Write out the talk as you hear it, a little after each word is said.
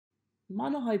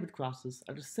Monohybrid crosses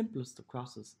are the simplest of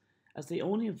crosses, as they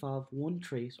only involve one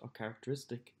trait or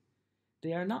characteristic.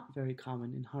 They are not very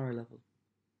common in higher level.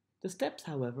 The steps,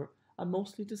 however, are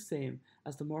mostly the same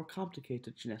as the more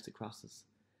complicated genetic crosses,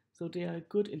 so they are a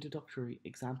good introductory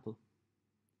example.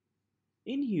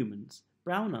 In humans,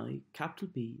 brown eye, capital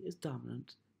B, is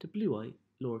dominant to blue eye,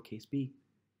 lowercase b.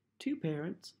 Two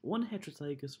parents, one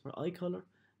heterozygous for eye colour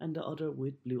and the other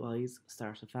with blue eyes,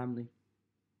 start a family.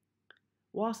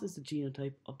 What is the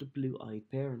genotype of the blue-eyed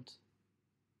parent?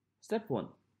 Step 1.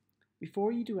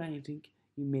 Before you do anything,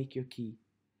 you make your key.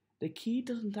 The key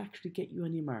doesn't actually get you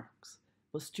any marks,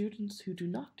 but students who do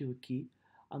not do a key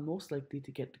are most likely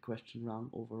to get the question wrong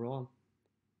overall.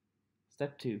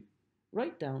 Step 2.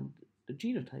 Write down the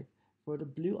genotype for the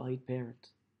blue-eyed parent.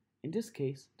 In this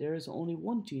case, there is only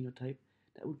one genotype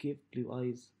that will give blue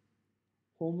eyes: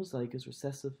 homozygous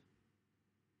recessive.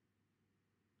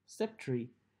 Step 3.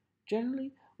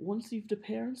 Generally, once you've the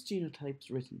parent's genotypes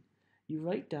written, you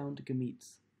write down the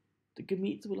gametes. The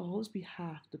gametes will always be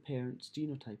half the parent's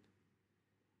genotype.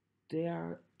 They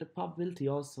are the probability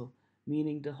also,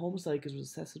 meaning the homozygous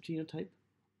recessive genotype,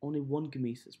 only one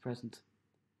gamete is present.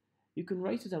 You can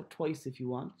write it out twice if you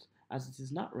want, as it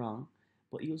is not wrong,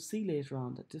 but you'll see later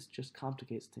on that this just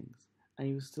complicates things, and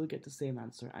you will still get the same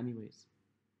answer anyways.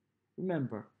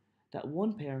 Remember that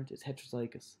one parent is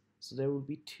heterozygous, so there will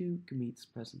be two gametes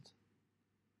present.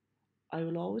 I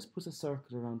will always put a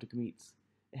circle around the gametes.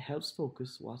 It helps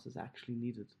focus what is actually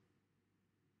needed.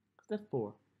 Step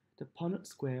 4. The Punnett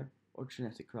square or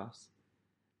genetic cross.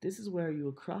 This is where you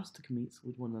will cross the gametes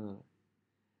with one another.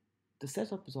 The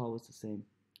setup is always the same.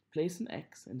 Place an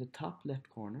X in the top left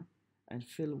corner and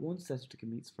fill one set of the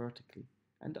gametes vertically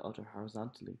and the other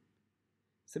horizontally.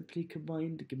 Simply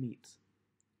combine the gametes.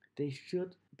 They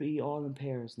should be all in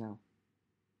pairs now.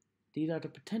 These are the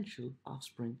potential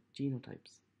offspring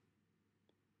genotypes.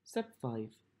 Step 5.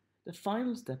 The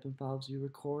final step involves you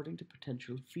recording the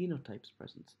potential phenotypes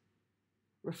present.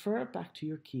 Refer back to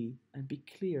your key and be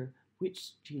clear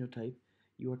which genotype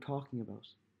you are talking about.